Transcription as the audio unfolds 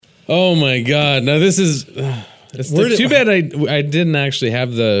Oh my God! Now this is. It's too bad I didn't actually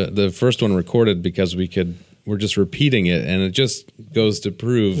have the first one recorded because we're just repeating it, and it just goes to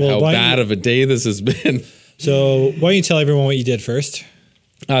prove how bad of a day this has been. So why don't you tell everyone what you did first?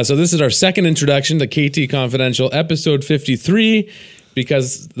 So this is our second introduction to KT Confidential, episode 53,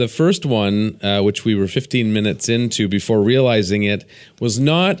 because the first one, which we were 15 minutes into before realizing it, was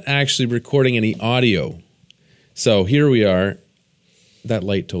not actually recording any audio. So here we are. That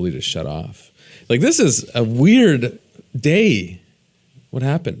light totally just shut off. Like, this is a weird day. What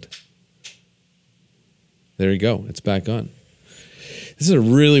happened? There you go. It's back on. This is a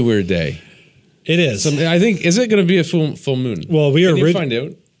really weird day. It is. So I think, is it going to be a full moon? Well, Can you find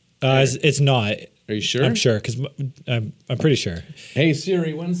out? It's not. Are you sure? I'm sure, because I'm pretty sure. Hey,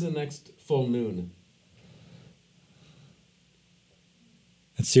 Siri, when's the next full moon?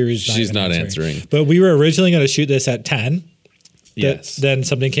 She's not answering. But we were originally going to shoot this at 10. Yes. Then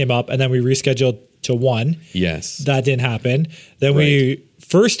something came up, and then we rescheduled to 1. Yes. That didn't happen. Then we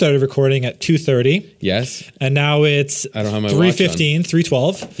first started recording at 2:30. Yes. And now it's 3:15,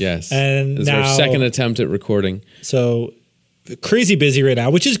 3:12. Yes. And this now is our second attempt at recording. So crazy busy right now,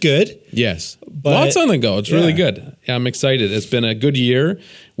 which is good. Yes. But lots on the go. It's really good. Yeah, I'm excited. It's been a good year.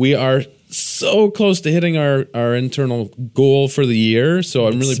 We are so close to hitting our internal goal for the year. So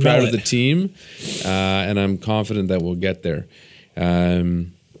I'm really proud of the team. And I'm confident that we'll get there.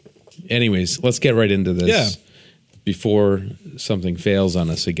 Anyways, let's get right into this before something fails on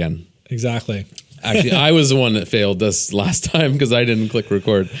us again. Exactly. Actually, I was the one that failed this last time because I didn't click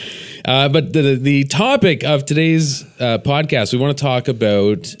record. But the topic of today's podcast, we want to talk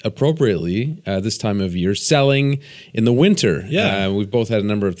about appropriately this time of year, selling in the winter. Yeah. We've both had a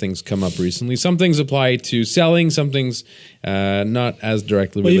number of things come up recently. Some things apply to selling, some things not as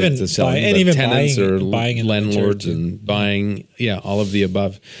directly related to selling, but even tenants buying or landlords and buying, all of the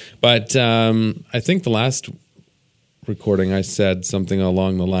above. But I think the last recording, I said something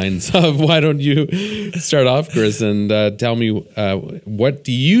along the lines of, why don't you start off, Chris, and tell me what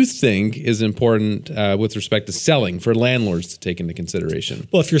do you think is important with respect to selling for landlords to take into consideration?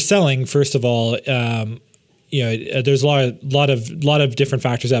 Well, if you're selling, first of all, there's a lot of different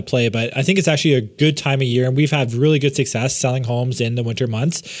factors at play, but I think it's actually a good time of year, and we've had really good success selling homes in the winter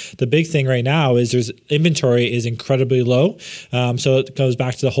months. The big thing right now is inventory is incredibly low, so it goes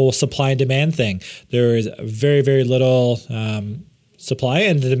back to the whole supply and demand thing. There is very, very little supply,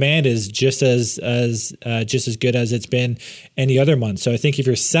 and the demand is just as good as it's been any other month. So I think if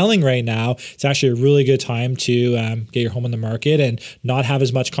you're selling right now, it's actually a really good time to get your home on the market and not have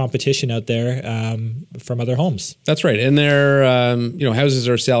as much competition out there from other homes. That's right. And houses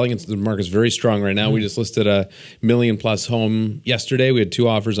are selling. The market's very strong right now. We just listed a $1 million+ home yesterday. We had 2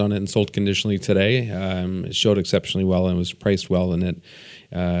 offers on it and sold conditionally today. It showed exceptionally well and was priced well, and it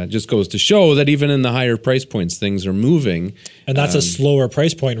just goes to show that even in the higher price points, things are moving. And that's a slower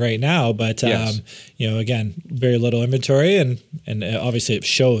price point right now, but again, very little inventory, and obviously it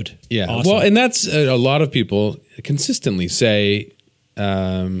showed. Yeah, awesome. Well, and that's a lot of people consistently say,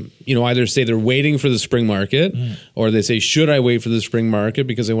 either say they're waiting for the spring market, or they say, should I wait for the spring market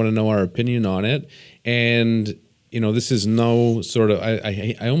because they want to know our opinion on it? And this is no sort of,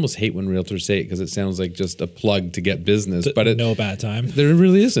 I almost hate when realtors say it because it sounds like just a plug to get business, but no bad time. There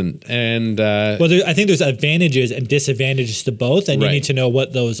really isn't. And I think there's advantages and disadvantages to both, and you need to know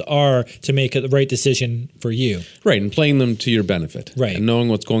what those are to make the right decision for you. Right, and playing them to your benefit. Right. And knowing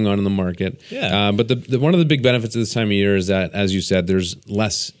what's going on in the market. Yeah. But one of the big benefits of this time of year is that, as you said, there's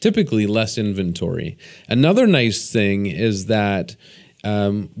typically less inventory. Another nice thing is that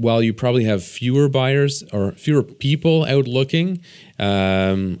while you probably have fewer buyers or fewer people out looking,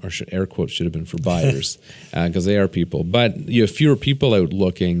 air quotes should have been for buyers because they are people, but you have fewer people out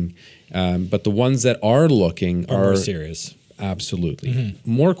looking, but the ones that are looking are more serious. Absolutely.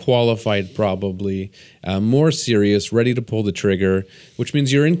 More qualified, probably, more serious, ready to pull the trigger, which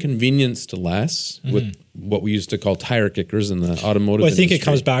means you're inconvenienced less with what we used to call tire kickers in the automotive industry. I think it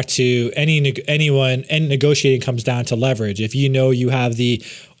comes back to any negotiating comes down to leverage. If you have the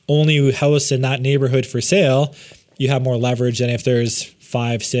only house in that neighborhood for sale, you have more leverage than if there's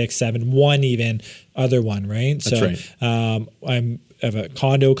 5, 6, 7, one even other one, right? That's right. I have a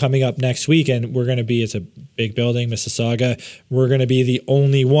condo coming up next week, and it's a big building, Mississauga. We're going to be the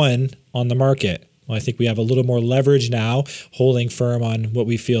only one on the market. Well, I think we have a little more leverage now, holding firm on what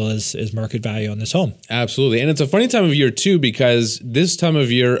we feel is market value on this home. Absolutely. And it's a funny time of year, too, because this time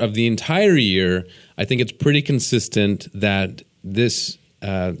of year of the entire year, I think it's pretty consistent that this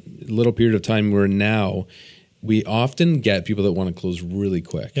little period of time we're in now we often get people that want to close really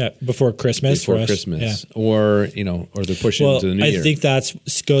quick. Yeah, before Christmas. Or they're pushing into the new year. I think that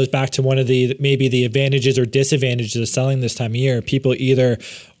goes back to one of maybe the advantages or disadvantages of selling this time of year. People either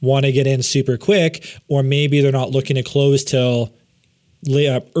want to get in super quick, or maybe they're not looking to close till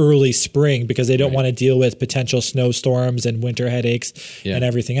early spring because they don't want to deal with potential snowstorms and winter headaches and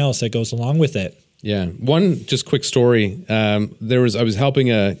everything else that goes along with it. Yeah. One just quick story. I was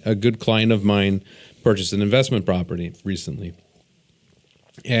helping a good client of mine purchase an investment property recently.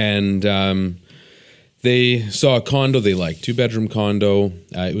 And they saw a condo they liked, 2-bedroom condo.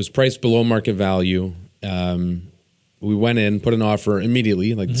 It was priced below market value. We went in, put an offer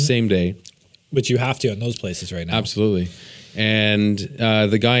immediately, the same day. Which you have to in those places right now. Absolutely. And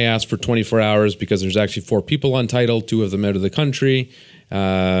the guy asked for 24 hours because there's actually 4 people on title, 2 of them out of the country.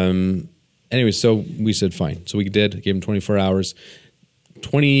 Anyway, so we said fine. So we did, gave him 24 hours.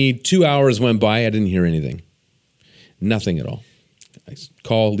 22 hours went by, I didn't hear anything. Nothing at all. I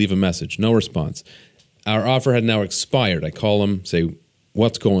call, leave a message, no response. Our offer had now expired. I call him, say,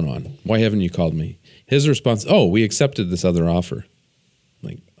 what's going on? Why haven't you called me? His response, we accepted this other offer.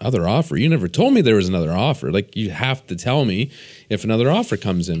 Other offer? You never told me there was another offer. You have to tell me if another offer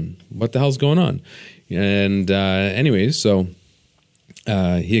comes in. What the hell's going on? And anyways, so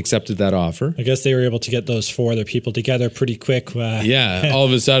he accepted that offer. I guess they were able to get those 4 other people together pretty quick. Yeah, all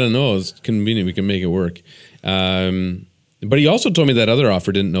of a sudden, it's convenient. We can make it work. But he also told me that other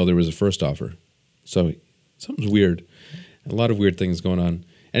offer didn't know there was a first offer. So something's weird. A lot of weird things going on.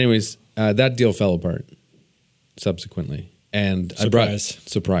 Anyways, that deal fell apart subsequently. And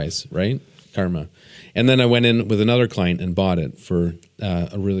surprise, right? Karma. And then I went in with another client and bought it for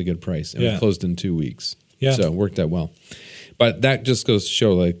a really good price. And we closed in 2 weeks. Yeah. So it worked out well. But that just goes to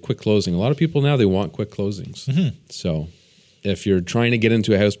show quick closing. A lot of people now, they want quick closings. Mm-hmm. So if you're trying to get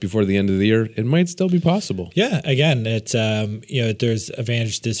into a house before the end of the year, it might still be possible. Yeah. Again, it's, there's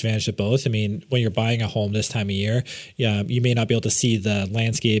advantage, disadvantage to both. I mean, when you're buying a home this time of year, you may not be able to see the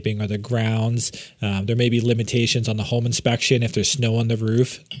landscaping or the grounds. There may be limitations on the home inspection if there's snow on the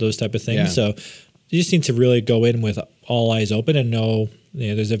roof, those type of things. Yeah. So you just need to really go in with all eyes open and know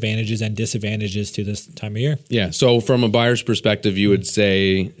there's advantages and disadvantages to this time of year. Yeah. So from a buyer's perspective, you would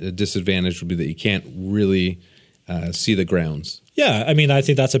say a disadvantage would be that you can't really see the grounds. Yeah, I mean, I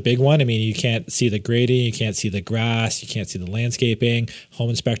think that's a big one. I mean, you can't see the grading, you can't see the grass, you can't see the landscaping. Home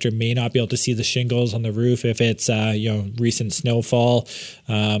inspector may not be able to see the shingles on the roof if it's recent snowfall.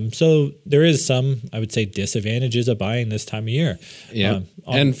 So there is some, I would say, disadvantages of buying this time of year. Yeah,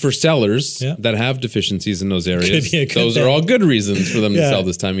 and for sellers that have deficiencies in those areas, those are all good reasons for them to sell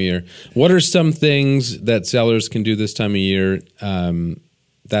this time of year. What are some things that sellers can do this time of year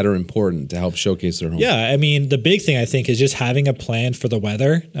that are important to help showcase their home? Yeah, I mean, the big thing I think is just having a plan for the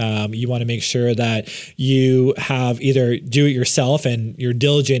weather. You want to make sure that you have either do it yourself and you're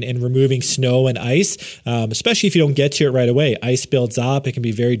diligent in removing snow and ice, especially if you don't get to it right away. Ice builds up. It can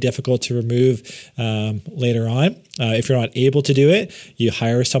be very difficult to remove later on. If you're not able to do it, you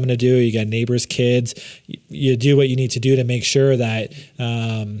hire someone to do it. You got neighbors, kids. You do what you need to do to make sure that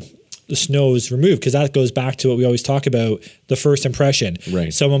the snow is removed, because that goes back to what we always talk about, the first impression.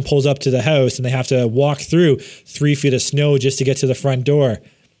 Right. Someone pulls up to the house and they have to walk through 3 feet of snow just to get to the front door.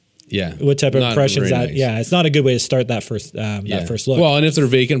 Yeah. What type of impression is that? Nice. Yeah, it's not a good way to start that first look. Well, and if they're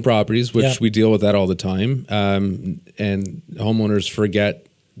vacant properties, which we deal with that all the time, and homeowners forget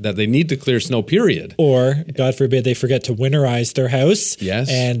that they need to clear snow, period. Or, God forbid, they forget to winterize their house. Yes.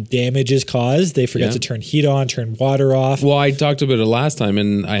 And damage is caused. They forget to turn heat on, turn water off. Well, I talked about it last time,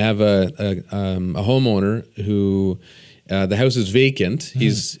 and I have a homeowner who the house is vacant.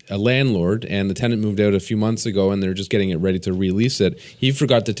 He's a landlord, and the tenant moved out a few months ago, and they're just getting it ready to release it. He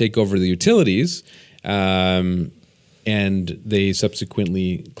forgot to take over the utilities, and they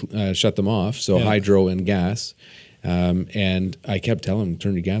subsequently shut them off, so hydro and gas. And I kept telling him,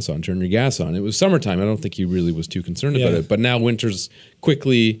 turn your gas on. It was summertime. I don't think he really was too concerned about it. But now winter's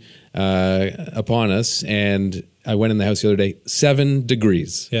quickly upon us. And I went in the house the other day, 7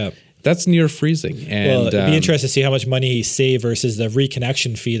 degrees. Yeah. That's near freezing. And, it'd be interesting to see how much money he saved versus the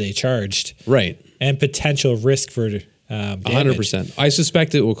reconnection fee they charged. Right. And potential risk for damage. 100%. I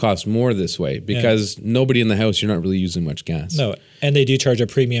suspect it will cost more this way because nobody in the house, you're not really using much gas. No, and they do charge a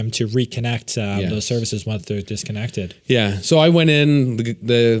premium to reconnect those services once they're disconnected. Yeah, so I went in,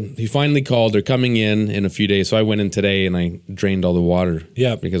 he finally called, they're coming in a few days, so I went in today and I drained all the water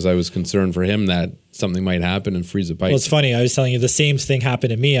because I was concerned for him that something might happen and freeze a pipe. Well, it's funny. I was telling you the same thing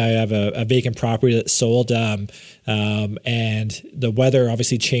happened to me. I have a vacant property that sold, and the weather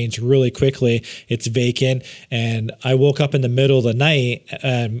obviously changed really quickly. It's vacant, and I woke up in the middle of the night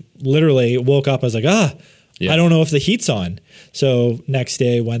and literally woke up. I was like, I don't know if the heat's on. So next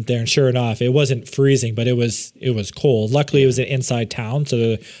day went there, and sure enough, it wasn't freezing, but it was cold. Luckily, it was an inside town,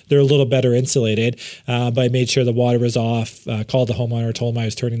 so they're a little better insulated. But I made sure the water was off. Called the homeowner, told him I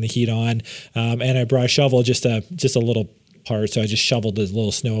was turning the heat on, and I brought a shovel, just a little part. So I just shoveled the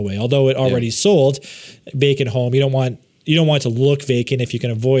little snow away. Although it already sold, vacant home, you don't want it to look vacant if you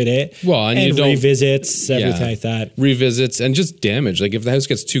can avoid it. Well, and you don't revisits, everything like that. Revisits and just damage. Like if the house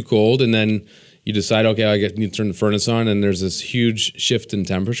gets too cold and then you decide, okay, I need to turn the furnace on, and there's this huge shift in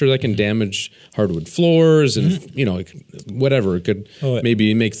temperature that can damage hardwood floors and whatever. It could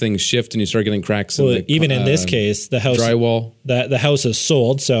maybe make things shift, and you start getting cracks. Well, even in this case, the house drywall. The house is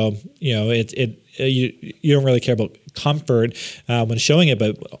sold, so you don't really care about comfort when showing it,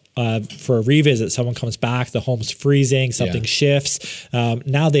 but for a revisit, someone comes back, the home's freezing, something shifts.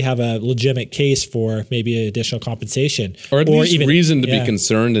 Now they have a legitimate case for maybe additional compensation, or at least even reason to be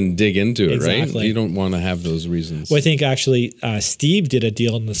concerned and dig into it. Exactly. Right? You don't want to have those reasons. Well, I think actually Steve did a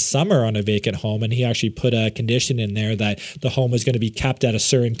deal in the summer on a vacant home, and he actually put a condition in there that the home was going to be kept at a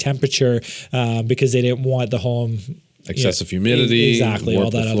certain temperature because they didn't want the home. Excessive humidity, exactly, all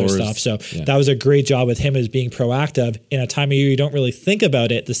that other stuff. So that was a great job with him as being proactive in a time of year you don't really think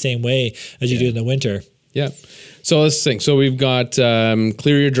about it the same way as you do in the winter. Yeah. So let's think. So we've got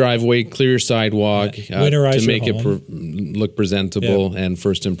clear your driveway, clear your sidewalk winterize to make your home. it look presentable and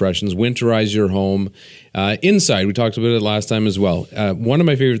first impressions. Winterize your home. Inside, we talked about it last time as well. One of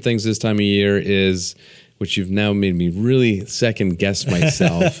my favorite things this time of year is, which you've now made me really second guess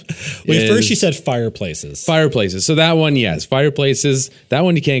myself. First you said fireplaces. Fireplaces. So that one, yes. Fireplaces, that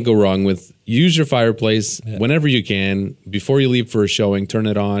one you can't go wrong with. Use your fireplace whenever you can. Before you leave for a showing, turn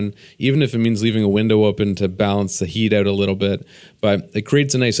it on, even if it means leaving a window open to balance the heat out a little bit. But it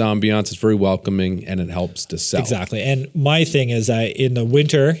creates a nice ambiance. It's very welcoming, and it helps to sell. Exactly. And my thing is that in the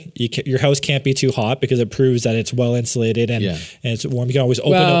winter, your house can't be too hot because it proves that it's well insulated and it's warm. You can always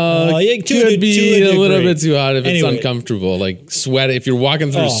open up. It could be a little bit too hot if it's uncomfortable. Like sweat. If you're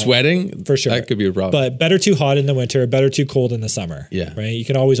walking through sweating, for sure, that could be a problem. But better too hot in the winter, better too cold in the summer. Yeah. Right? You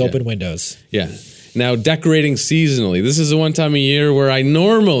can always open windows. Yeah. Now, decorating seasonally. This is the one time of year where I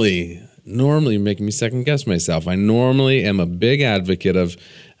normally making me second guess myself. I normally am a big advocate of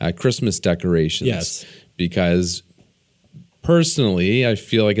Christmas decorations. Yes. Because personally, I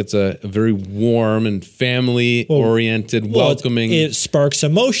feel like it's a very warm and family-oriented, welcoming. It sparks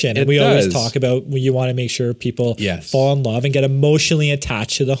emotion. And we always talk about when you want to make sure people fall in love and get emotionally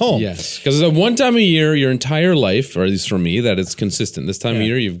attached to the home. Yes. Because it's one time a year, your entire life, or at least for me, that it's consistent. This time of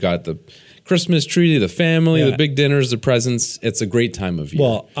year, you've got the Christmas tree, the family, the big dinners, the presents. It's a great time of year.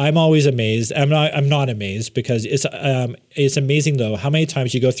 Well, I'm always amazed. I'm not amazed because it's amazing though how many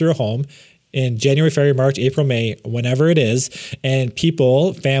times you go through a home in January, February, March, April, May, whenever it is, and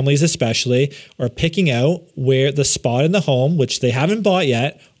people, families especially, are picking out where the spot in the home, which they haven't bought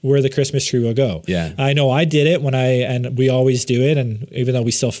yet, where the Christmas tree will go. Yeah. I know I did it and we always do it, and even though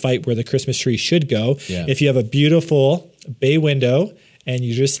we still fight where the Christmas tree should go, if you have a beautiful bay window and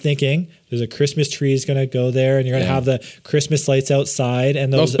you're just thinking there's a Christmas tree is going to go there, and you're going to have the Christmas lights outside.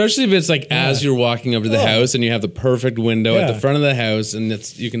 And those, especially if it's like as you're walking up to the house and you have the perfect window at the front of the house, and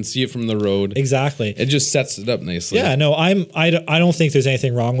you can see it from the road. Exactly. It just sets it up nicely. Yeah, no, I don't think there's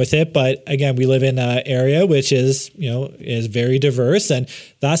anything wrong with it, but again, we live in an area which is very diverse, and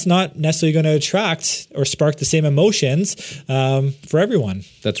that's not necessarily going to attract or spark the same emotions for everyone.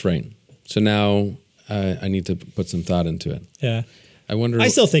 That's right. So now I need to put some thought into it. Yeah. I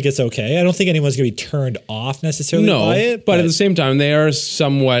still think it's okay. I don't think anyone's going to be turned off necessarily by it. But at the same time, they are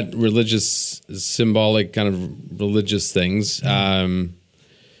somewhat religious, symbolic kind of religious things.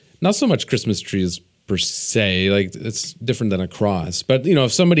 Not so much Christmas trees per se, like it's different than a cross. But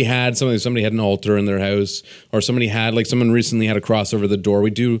if somebody had an altar in their house, or someone recently had a cross over the door, we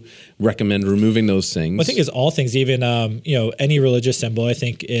do recommend removing those things. Well, I think it's all things, even any religious symbol. I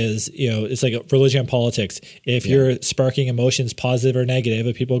think is it's like religion and politics. If you're sparking emotions, positive or negative,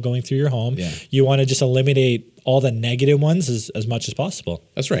 of people going through your home, you want to just eliminate all the negative ones as much as possible.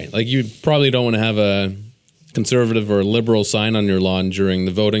 That's right. Like you probably don't want to have a conservative or liberal sign on your lawn during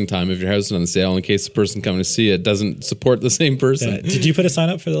the voting time if your house is on sale, in case the person coming to see it doesn't support the same person. Yeah. Did you put a sign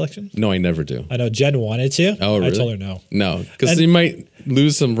up for the election? No, I never do. I know Jen wanted to. Oh, really? I told her no. No, because you might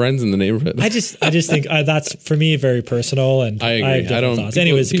lose some friends in the neighborhood. I just think that's for me very personal, and I agree. I have different thoughts.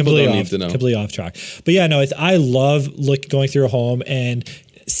 Anyways, completely off track. But yeah, no, I love going through a home and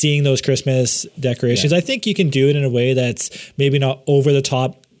seeing those Christmas decorations. I think you can do it in a way that's maybe not over the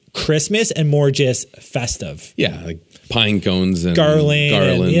top Christmas and more just festive. Yeah, like pine cones and garland.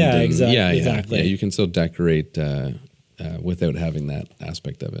 And, exactly. Yeah, you can still decorate without having that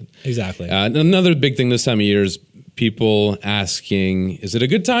aspect of it. Exactly. Another big thing this time of year is people asking, is it a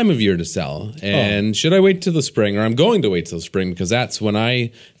good time of year to sell? And should I wait till the spring? Or I'm going to wait till the spring because that's when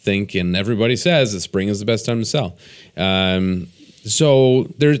I think, and everybody says, that spring is the best time to sell. So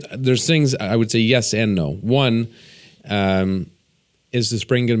there's things I would say yes and no. One, is the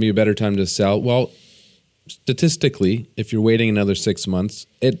spring going to be a better time to sell? Well, statistically, if you're waiting another 6 months,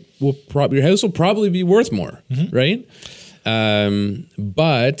 your house will probably be worth more, right?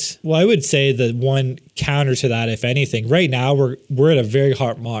 But I would say the one counter to that, if anything, right now we're at a very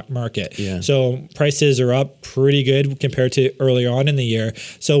hot market. Yeah. So prices are up pretty good compared to earlier on in the year.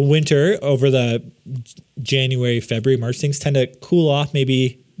 So winter over the January, February, March, things tend to cool off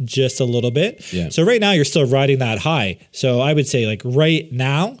maybe just a little bit. Yeah. So right now you're still riding that high. So I would say like right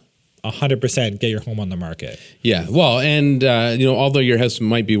now, 100% get your home on the market. Yeah. Well, and although your house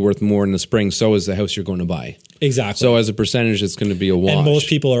might be worth more in the spring, so is the house you're going to buy. Exactly. So as a percentage, it's going to be a wash. And most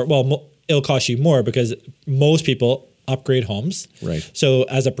people it'll cost you more because most people upgrade homes. Right. So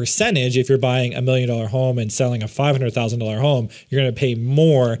as a percentage, if you're buying $1 million home and selling a $500,000 home, you're going to pay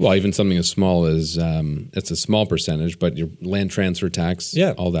more. Well, even something as small as it's a small percentage, but your land transfer tax,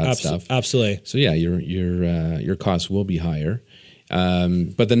 all that stuff. Absolutely. So yeah, your costs will be higher.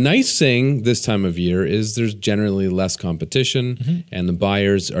 But the nice thing this time of year is there's generally less competition, and the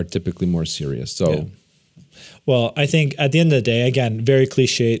buyers are typically more serious. So. Yeah. Well, I think at the end of the day, again, very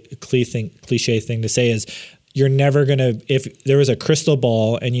cliche thing to say is you're never going to, if there was a crystal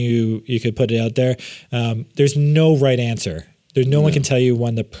ball and you could put it out there, there's no right answer. There's no one can tell you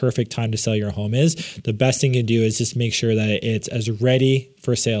when the perfect time to sell your home is. The best thing you do is just make sure that it's as ready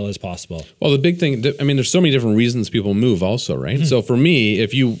for sale as possible. Well, the big thing, there's so many different reasons people move also, right? So for me,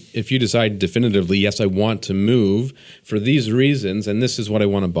 if you decide definitively, yes, I want to move for these reasons and this is what I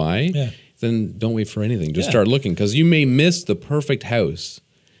want to buy, then don't wait for anything. Just start looking because you may miss the perfect house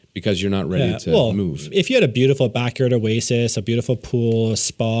because you're not ready to move. If you had a beautiful backyard oasis, a beautiful pool, a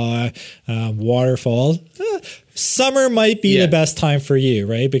spa, waterfall, summer might be the best time for you,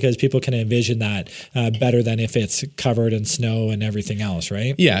 right? Because people can envision that better than if it's covered in snow and everything else,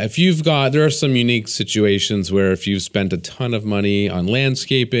 right? Yeah, there are some unique situations where if you've spent a ton of money on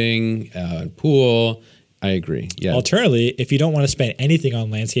landscaping, pool, I agree. Yeah. Alternatively, if you don't want to spend anything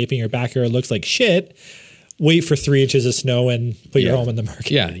on landscaping, your backyard looks like shit, wait for 3 inches of snow and put your home in the market.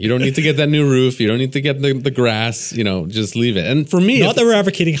 Yeah, you don't need to get that new roof. You don't need to get the grass. Just leave it. And for me, not that we're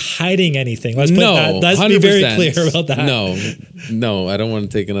advocating hiding anything. Let's be very clear about that. No, I don't want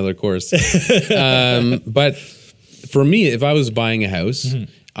to take another course. But for me, if I was buying a house,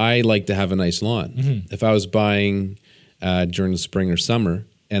 I like to have a nice lawn. If I was buying during the spring or summer,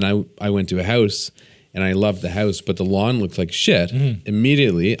 and I went to a house. And I loved the house, but the lawn looked like shit.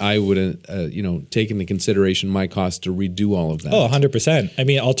 Immediately, I would, take into consideration my cost to redo all of that. Oh, 100%. I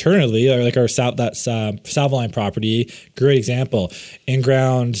mean, alternatively, like our Savaline property, great example.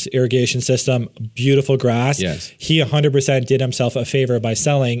 In-ground irrigation system, beautiful grass. Yes. He 100% did himself a favor by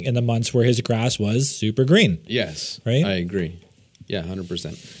selling in the months where his grass was super green. Yes. Right? I agree. Yeah,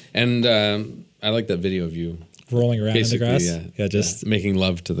 100%. And I like that video of you. Rolling around basically, in the grass. Just making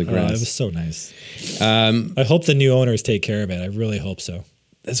love to the grass. It was so nice. I hope the new owners take care of it. I really hope so.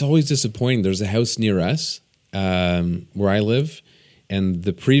 It's always disappointing. There's a house near us where I live, and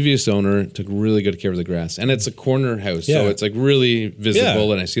the previous owner took really good care of the grass. And it's a corner house, so it's like really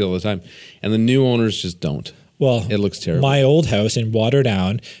visible, and I see it all the time. And the new owners just don't. Well, it looks terrible. My old house in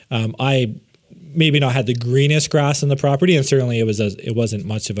Waterdown, I maybe not had the greenest grass on the property, and certainly it wasn't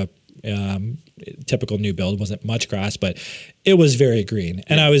much of a typical new build, wasn't much grass, but it was very green,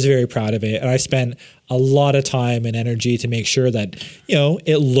 and I was very proud of it. And I spent a lot of time and energy to make sure that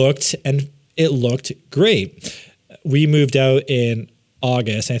it looked great. We moved out in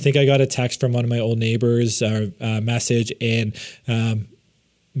August, and I think I got a text from one of my old neighbors, message in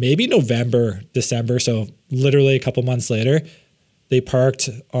maybe November, December. So literally a couple months later, they parked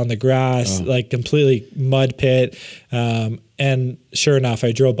on the grass, like completely mud pit. And sure enough,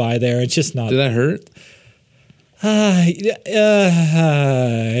 I drove by there. It's just not. Did that hurt?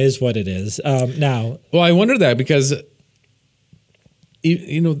 Is what it is. Now. Well, I wonder that because,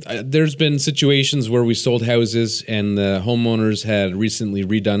 there's been situations where we sold houses and the homeowners had recently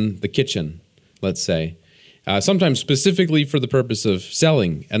redone the kitchen, let's say. Sometimes specifically for the purpose of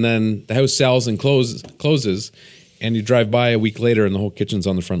selling. And then the house sells and closes. And you drive by a week later and the whole kitchen's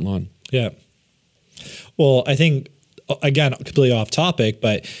on the front lawn. Yeah. Well, I think, again, completely off topic,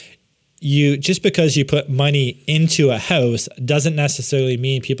 but just because you put money into a house doesn't necessarily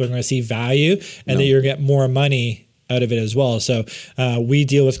mean people are going to see value and that you're going to get more money out of it as well. So we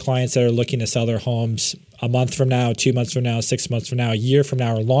deal with clients that are looking to sell their homes a month from now, 2 months from now, 6 months from now, a year from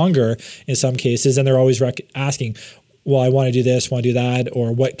now, or longer in some cases. And they're always asking, well, I want to do this, want to do that,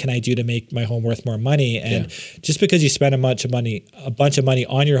 or what can I do to make my home worth more money? And just because you spend a bunch of money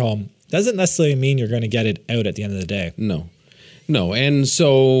on your home doesn't necessarily mean you're going to get it out at the end of the day. No. And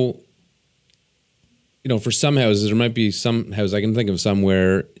so, for some houses, there might be some houses, I can think of some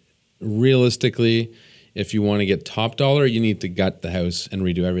where realistically, if you want to get top dollar, you need to gut the house and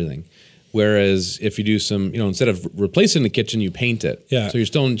redo everything. Whereas if you do some, instead of replacing the kitchen, you paint it. Yeah. So you're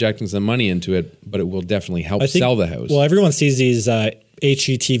still injecting some money into it, but it will definitely help sell the house. Well, everyone sees these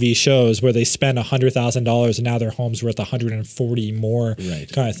HGTV shows where they spend $100,000 and now their home's worth $140 more,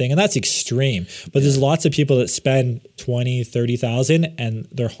 kind of thing. And that's extreme. But there's lots of people that spend $20,000, $30,000 and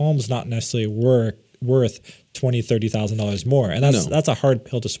their home's not necessarily worth $20,000, $30,000 more. And that's a hard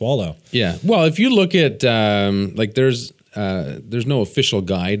pill to swallow. Yeah. Well, if you look at there's no official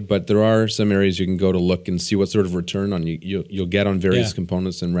guide, but there are some areas you can go to look and see what sort of return on you'll get on various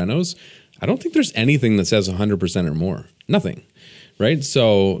components and renos. I don't think there's anything that says 100% or more. Nothing, right?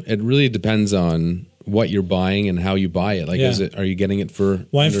 So it really depends on what you're buying and how you buy it. Are you getting it for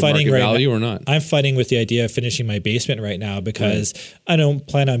market value or not? I'm fighting with the idea of finishing my basement right now because I don't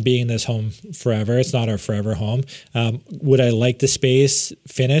plan on being in this home forever. It's not our forever home. Would I like the space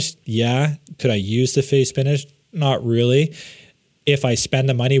finished? Yeah. Could I use the face finished? Not really. If I spend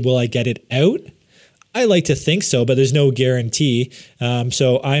the money, will I get it out? I like to think so, but there's no guarantee.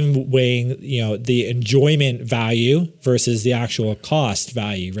 So I'm weighing, the enjoyment value versus the actual cost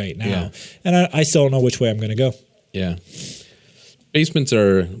value right now. Yeah. And I still don't know which way I'm going to go. Yeah. Basements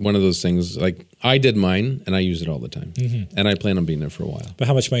are one of those things. Like I did mine and I use it all the time. Mm-hmm. And I plan on being there for a while. But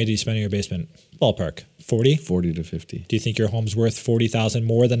how much money do you spend in your basement? Ballpark. 40? 40 to 50. Do you think your home's worth $40,000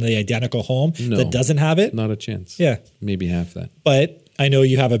 more than the identical home that doesn't have it? Not a chance. Yeah. Maybe half that. But I know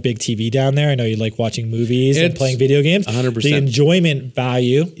you have a big TV down there. I know you like watching movies and playing video games. 100%. The enjoyment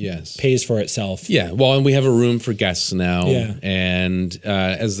value pays for itself. Yeah. Well, and we have a room for guests now. Yeah. And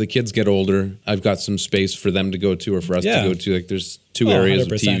as the kids get older, I've got some space for them to go to or for us to go to. Like there's two areas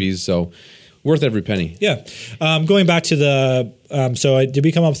 100%. Of TVs. So worth every penny. Yeah. Going back to the, did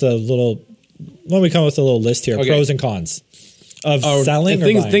we come up with a little list here? Okay. Pros and cons of selling or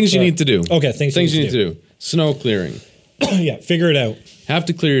buying? Things you need to do. Okay. Things you need to do. Snow clearing. Yeah. Figure it out. Have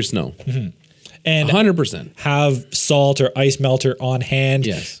to clear your snow. Mm-hmm. And 100%. Have salt or ice melter on hand.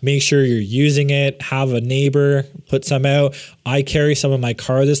 Yes. Make sure you're using it. Have a neighbor put some out. I carry some in my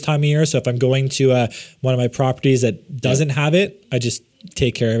car this time of year. So if I'm going to one of my properties that doesn't have it, I just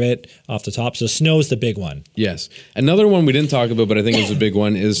take care of it off the top. So snow is the big one. Yes. Another one we didn't talk about, but I think is a big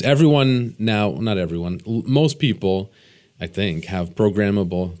one, is everyone now, not everyone, most people, I think, have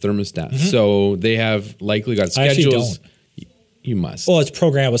programmable thermostats. Mm-hmm. So they have likely got schedules. I actually don't. You must. Well, it's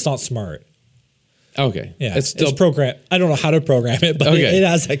programmable. It's not smart. Okay. Yeah. It's programmed. I don't know how to program it, but it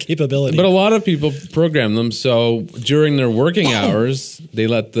has that capability. But a lot of people program them. So during their working hours, they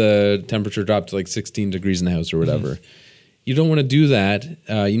let the temperature drop to like 16 degrees in the house or whatever. Mm-hmm. You don't want to do that.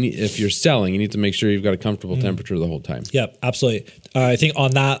 If you're selling, you need to make sure you've got a comfortable temperature the whole time. Yep, absolutely. I think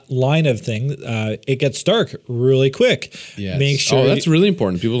on that line of thing, it gets dark really quick. Yes. Make sure. That's really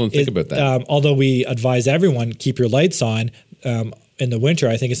important. People don't think about that. Although we advise everyone keep your lights on in the winter,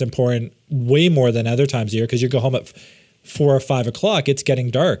 I think it's important way more than other times of year because you go home at 4 or 5 o'clock, it's getting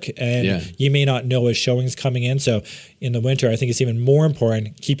dark and you may not know a showing's coming in. So in the winter, I think it's even more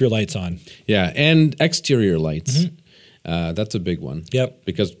important. Keep your lights on. Yeah, and exterior lights. Mm-hmm. That's a big one. Yep.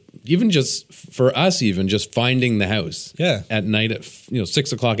 Because even just for us, just finding the house. Yeah. At night at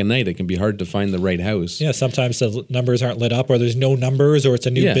 6 o'clock at night, it can be hard to find the right house. Yeah. Sometimes the numbers aren't lit up, or there's no numbers, or it's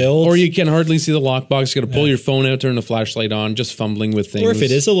a new build, or you can hardly see the lockbox. You got to pull your phone out, turn the flashlight on, just fumbling with things. Or if it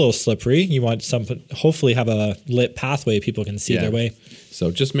is a little slippery, you want hopefully have a lit pathway people can see their way. So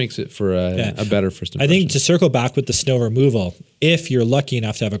it just makes it for a better first impression. I think to circle back with the snow removal, if you're lucky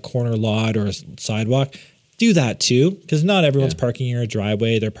enough to have a corner lot or a sidewalk, do that too, because not everyone's parking in your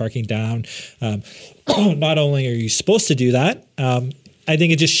driveway. They're parking down. Not only are you supposed to do that, I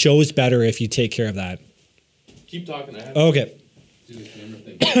think it just shows better if you take care of that. Keep talking. Okay. Do the camera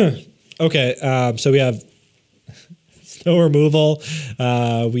thing. Okay. So we have snow removal.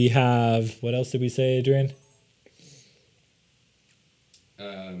 We have, what else did we say, Adrian?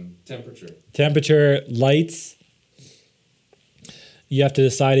 Temperature, lights. You have to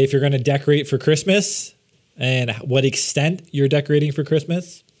decide if you're going to decorate for Christmas and what extent you're decorating for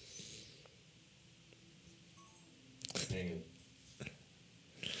Christmas. Okay.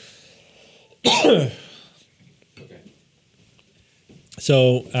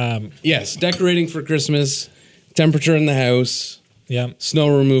 So, yes, decorating for Christmas. temperature in the house, yeah,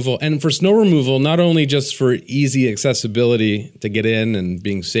 snow removal. And for snow removal, not only just for easy accessibility to get in and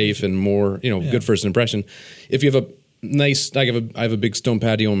being safe and more, good first impression. If you have a nice, I have a big stone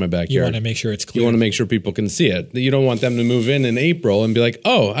patio in my backyard. You want to make sure it's clear. You want to make sure people can see it. You don't want them to move in April and be like,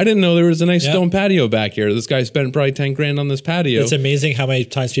 oh, I didn't know there was a nice stone patio back here. This guy spent probably 10 grand on this patio. It's amazing how many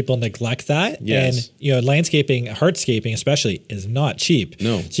times people neglect that. Yes. And, landscaping, hardscaping especially, is not cheap.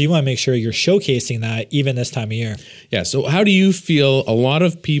 No. So you want to make sure you're showcasing that even this time of year. Yeah. So how do you feel? A lot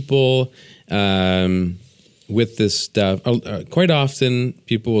of people with this stuff, quite often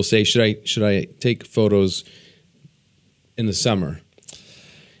people will say, should I take photos in the summer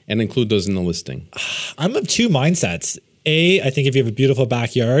and include those in the listing? I'm of two mindsets. I think if you have a beautiful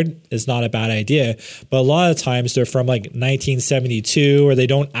backyard, it's not a bad idea. But a lot of times they're from 1972, or they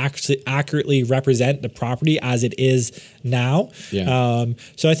don't actually accurately represent the property as it is now. Yeah.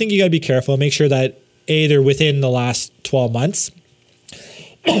 So I think you got to be careful. Make sure that they're within the last 12 months.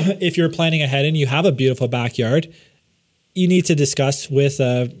 If you're planning ahead and you have a beautiful backyard, you need to discuss with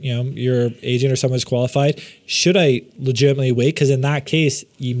your agent or someone who's qualified. Should I legitimately wait? Because in that case,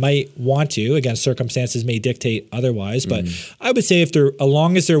 you might want to. Again, circumstances may dictate otherwise. But I would say as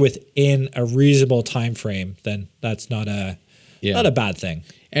long as they're within a reasonable time frame, then that's not a bad thing.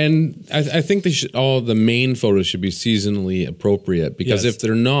 And I think all the main photos should be seasonally appropriate, because if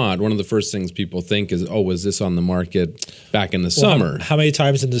they're not, one of the first things people think is, oh, was this on the market back in the summer? How many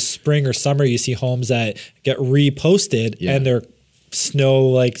times in the spring or summer you see homes that get reposted and they're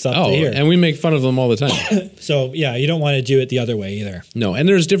snow up to here? And we make fun of them all the time. So you don't want to do it the other way either. No, and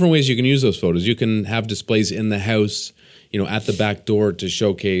there's different ways you can use those photos. You can have displays in the house, at the back door to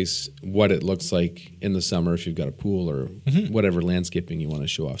showcase what it looks like in the summer if you've got a pool or whatever landscaping you want to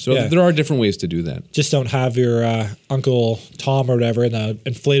show off. So there are different ways to do that. Just don't have your Uncle Tom or whatever in the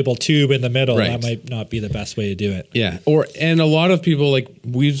inflatable tube in the middle. Right. That might not be the best way to do it. Yeah. And a lot of people,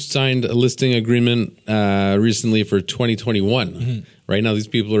 we've signed a listing agreement recently for 2021. Right now, these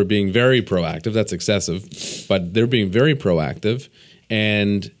people are being very proactive. That's excessive, but they're being very proactive.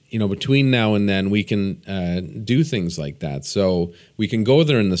 And between now and then, we can do things like that. So we can go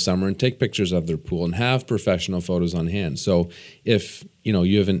there in the summer and take pictures of their pool and have professional photos on hand. So if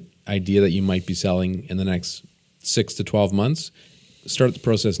you have an idea that you might be selling in the next 6 to 12 months, start the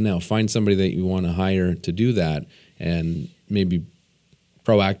process now. Find somebody that you want to hire to do that, and maybe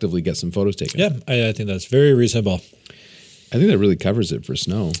proactively get some photos taken. Yeah, I think that's very reasonable. I think that really covers it for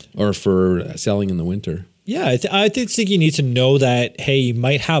snow or for selling in the winter. Yeah, I think you need to know that, hey, you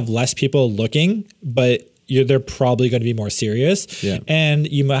might have less people looking, but they're probably going to be more serious. Yeah.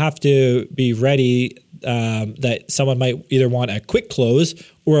 And you might have to be ready that someone might either want a quick close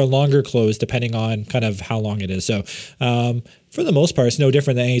or a longer close, depending on kind of how long it is. So for the most part, it's no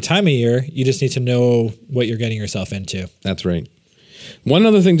different than any time of year. You just need to know what you're getting yourself into. That's right. One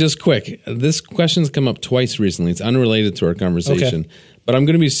other thing, just quick. This question's come up twice recently. It's unrelated to our conversation. Okay. But I'm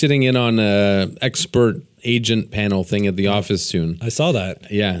going to be sitting in on an expert agent panel thing at the office soon. I saw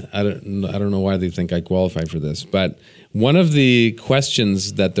that. Yeah. I don't know why they think I qualify for this. But one of the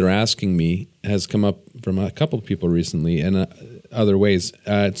questions that they're asking me has come up from a couple of people recently in other ways.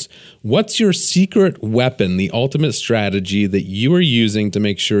 It's, what's your secret weapon, the ultimate strategy that you are using to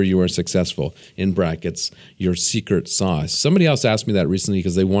make sure you are successful? In brackets, your secret sauce. Somebody else asked me that recently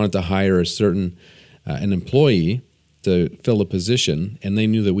because they wanted to hire an employee to fill a position, and they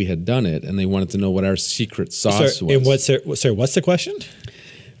knew that we had done it, and they wanted to know what our secret sauce was. And what's the question?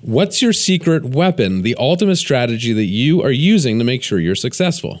 What's your secret weapon, the ultimate strategy that you are using to make sure you're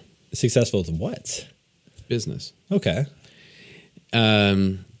successful? Successful with what? Business. Okay.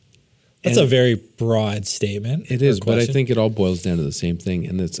 That's a very broad statement. It is, but I think it all boils down to the same thing.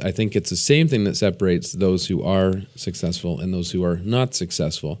 And I think it's the same thing that separates those who are successful and those who are not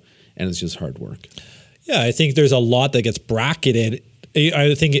successful, and it's just hard work. Yeah, I think there's a lot that gets bracketed.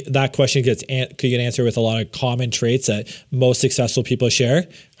 I think that question could get answered with a lot of common traits that most successful people share: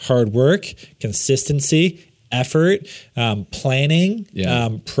 hard work, consistency, effort, planning,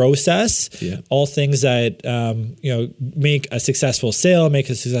 process, all things that make a successful sale, make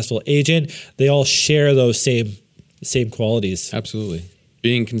a successful agent. They all share those same qualities. Absolutely,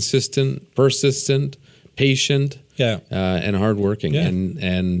 being consistent, persistent, patient, and hardworking. Yeah.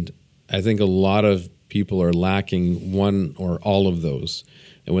 And I think a lot of people are lacking one or all of those.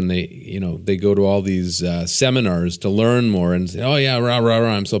 And when they go to all these seminars to learn more and say, oh yeah, rah, rah, rah,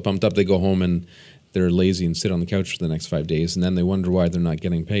 I'm so pumped up, they go home and they're lazy and sit on the couch for the next 5 days, and then they wonder why they're not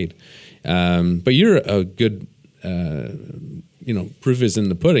getting paid. But you're a good, proof is in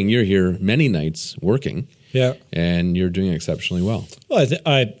the pudding. You're here many nights working. Yeah, and you're doing exceptionally well. Well,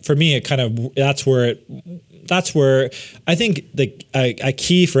 for me, that's where that's where I think a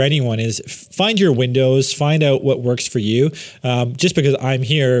key for anyone is find your windows, find out what works for you. Just because I'm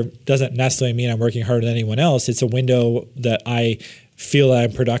here doesn't necessarily mean I'm working harder than anyone else. It's a window that I feel that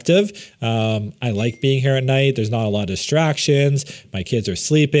I'm productive. I like being here at night. There's not a lot of distractions. My kids are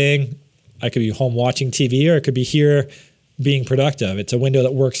sleeping. I could be home watching TV, or I could be here being productive. It's a window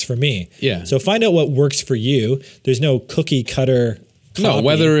that works for me. Yeah. So find out what works for you. There's no cookie cutter copy. No,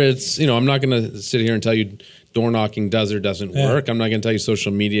 whether it's, I'm not going to sit here and tell you door knocking does or doesn't work. I'm not going to tell you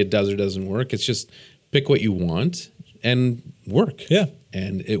social media does or doesn't work. It's just pick what you want and work. Yeah.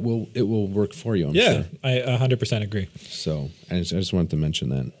 And it will work for you, I'm sure. Yeah, I 100% agree. So I just wanted to mention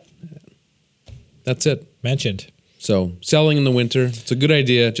that. That's it. Mentioned. So selling in the winter, it's a good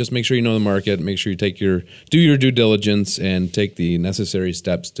idea. Just make sure you know the market. Make sure you do your due diligence and take the necessary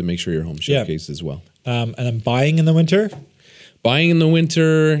steps to make sure your home showcased as well. And then buying in the winter? Buying in the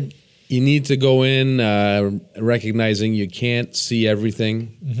winter, you need to go in recognizing you can't see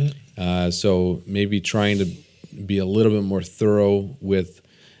everything. Mm-hmm. So maybe trying to be a little bit more thorough with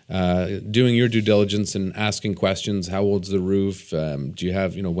doing your due diligence and asking questions. How old's the roof? Do you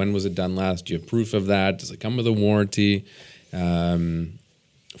have, when was it done last? Do you have proof of that? Does it come with a warranty?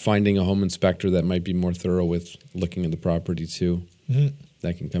 Finding a home inspector that might be more thorough with looking at the property too. Mm-hmm.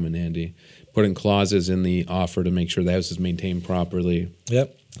 That can come in handy. Putting clauses in the offer to make sure the house is maintained properly.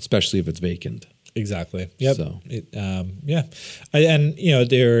 Yep. Especially if it's vacant. Exactly. Yep. So,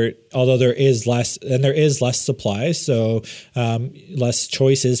 although there is less supply, so less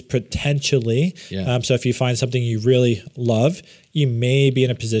choices potentially. Yeah. So if you find something you really love, you may be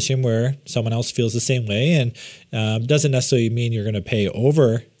in a position where someone else feels the same way, and doesn't necessarily mean you're going to pay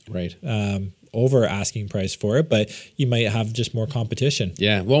over. Right. Over asking price for it, but you might have just more competition.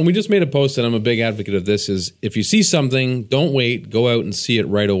 Yeah. Well, we just made a post, and I'm a big advocate of this, is if you see something, don't wait, go out and see it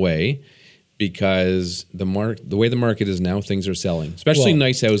right away. Because the way the market is now, things are selling, especially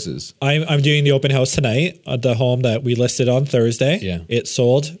nice houses. I'm doing the open house tonight at the home that we listed on Thursday. Yeah. It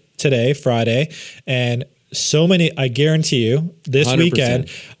sold today, Friday, and so many. I guarantee you, this 100%. Weekend,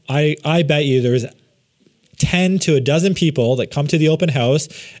 I bet you there's 10 to a dozen people that come to the open house,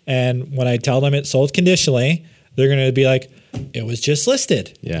 and when I tell them it sold conditionally, they're going to be like, "It was just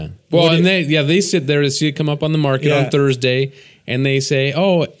listed." Yeah. Well, they sit there to see it come up on the market on Thursday. And they say,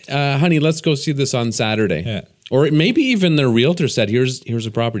 "Oh, honey, let's go see this on Saturday." Yeah. Or maybe even their realtor said, "Here's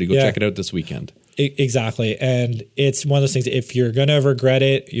a property. Go check it out this weekend." Exactly. And it's one of those things, if you're going to regret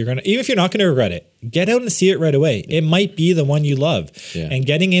it, even if you're not going to regret it, get out and see it right away. It might be the one you love. Yeah. And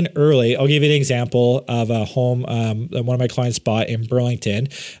getting in early, I'll give you an example of a home that one of my clients bought in Burlington.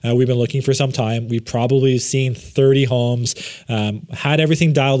 We've been looking for some time. We've probably seen 30 homes, had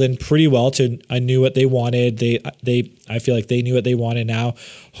everything dialed in pretty well I knew what they wanted. I feel like they knew what they wanted now.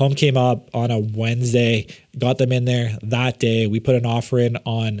 Home came up on a Wednesday, got them in there that day. We put an offer in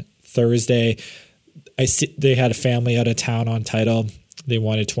on Thursday. They had a family out of town on title. They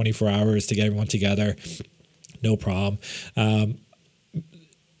wanted 24 hours to get everyone together. No problem.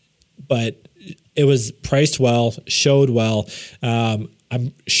 But it was priced well, showed well.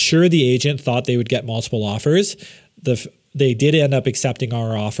 I'm sure the agent thought they would get multiple offers. They did end up accepting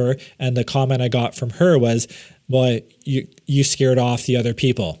our offer. And the comment I got from her was, "Well, you scared off the other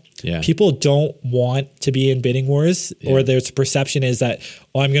people." Yeah. People don't want to be in bidding wars, or their perception is that,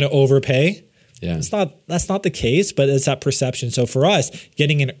 I'm going to overpay. Yeah. That's not the case, but it's that perception. So for us,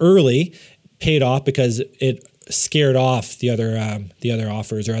 getting in early paid off because it scared off the other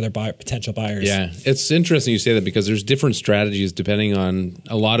offers or other potential buyers. Yeah, it's interesting you say that, because there's different strategies depending on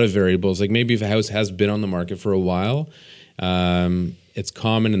a lot of variables. Like maybe if a house has been on the market for a while, it's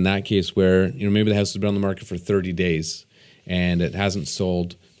common in that case where maybe the house has been on the market for 30 days and it hasn't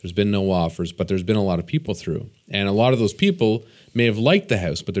sold. There's been no offers, but there's been a lot of people through. And a lot of those people may have liked the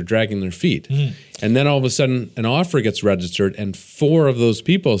house, but they're dragging their feet. Mm. And then all of a sudden, an offer gets registered, and 4 of those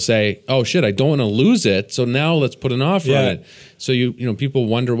people say, "Oh shit, I don't want to lose it, so now let's put an offer on it." So people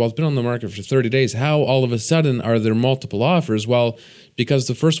wonder, well, it's been on the market for 30 days. How all of a sudden are there multiple offers? Well, because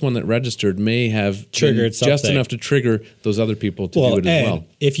the first one that registered may have triggered just enough to trigger those other people to do it as well.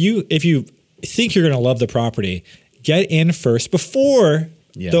 If you think you're going to love the property, get in first before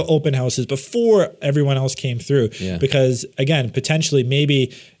the open houses, before everyone else came through. Yeah. Because again, potentially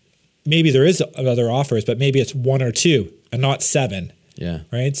maybe there is other offers, but maybe it's 1 or 2 and not 7. Yeah.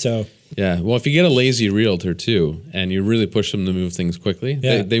 Right. So. Yeah. Well, if you get a lazy realtor too, and you really push them to move things quickly,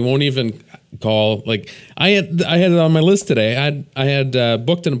 they won't even call. Like I had it on my list today. I had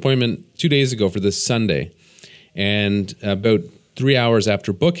booked an appointment 2 days ago for this Sunday, and about 3 hours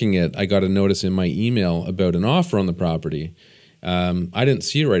after booking it, I got a notice in my email about an offer on the property. I didn't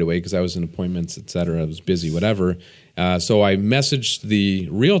see it right away because I was in appointments, etc. I was busy, whatever. So I messaged the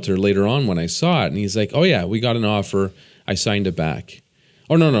realtor later on when I saw it, and he's like, "Oh yeah, we got an offer. I signed it back."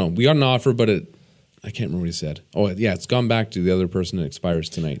 Oh no, we got an offer, but I can't remember what he said. Oh yeah, it's gone back to the other person. It expires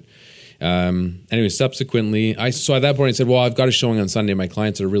tonight. Anyway, subsequently, so at that point I said, well, I've got a showing on Sunday. My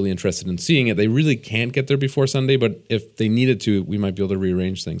clients are really interested in seeing it. They really can't get there before Sunday, but if they needed to, we might be able to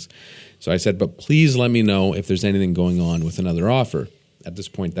rearrange things. So I said, but please let me know if there's anything going on with another offer. At this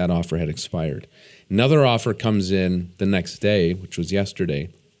point, that offer had expired. Another offer comes in the next day, which was yesterday.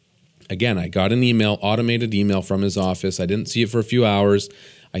 Again, I got an email, automated email from his office. I didn't see it for a few hours.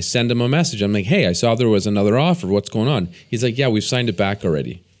 I send him a message. I'm like, hey, I saw there was another offer. What's going on? He's like, yeah, we've signed it back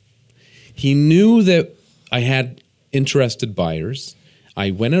already. He knew that I had interested buyers.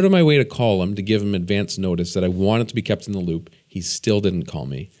 I went out of my way to call him to give him advance notice that I wanted to be kept in the loop. He still didn't call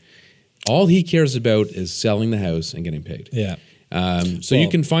me. All he cares about is selling the house and getting paid. Yeah. So you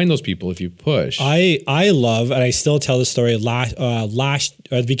can find those people if you push. I love, and I still tell the story at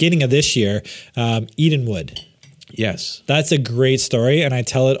the beginning of this year, Edenwood. Yes. That's a great story, and I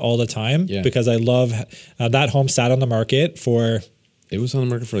tell it all the time because I love that home sat on the market for... It was on the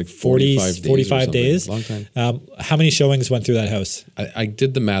market for like 45 days. Long time. How many showings went through that house? I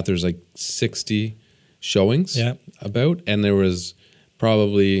did the math. There's like 60 showings about, and there was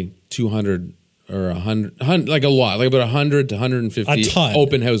probably 200 or 100, like a lot, like about 100 to 150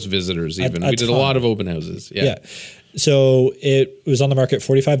 open house visitors even. We did a lot of open houses. Yeah. So it was on the market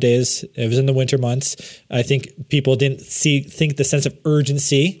 45 days. It was in the winter months. I think people didn't think the sense of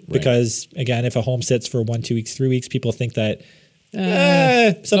urgency because, again, if a home sits for 1, 2 weeks, 3 weeks, people think that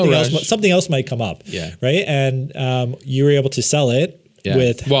something else might come up. Yeah. Right. And you were able to sell it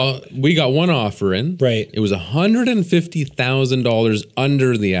with. Well, we got one offer in. Right. It was $150,000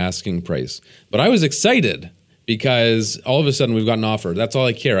 under the asking price. But I was excited because all of a sudden we've got an offer. That's all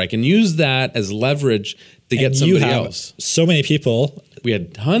I care. I can use that as leverage to get somebody else. So many people. We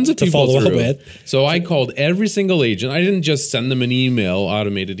had tons of people follow up with. So I called every single agent. I didn't just send them an email,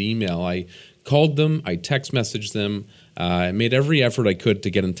 automated email. I called them. I text messaged them. I made every effort I could to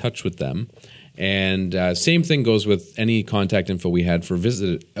get in touch with them. And same thing goes with any contact info we had for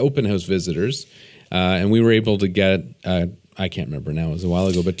open house visitors. And we were able to get, I can't remember now, it was a while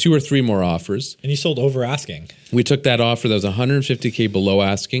ago, but 2 or 3 more offers. And you sold over asking. We took that offer that was $150K below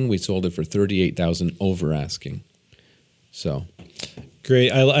asking. We sold it for $38,000 over asking. So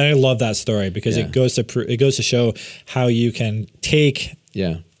great. I love that story because it goes to show how you can take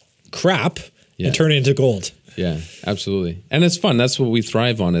crap and turn it into gold. Yeah, absolutely. And it's fun. That's what we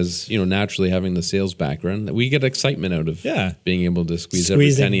thrive on is, naturally having the sales background. We get excitement out of being able to squeeze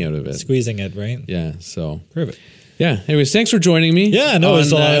every penny out of it. Squeezing it, right? Yeah, so. Perfect. Yeah, anyways, thanks for joining me. Yeah, no, it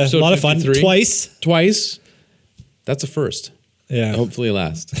was a lot of fun. Twice. That's a first. Yeah. Hopefully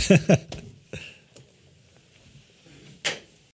last.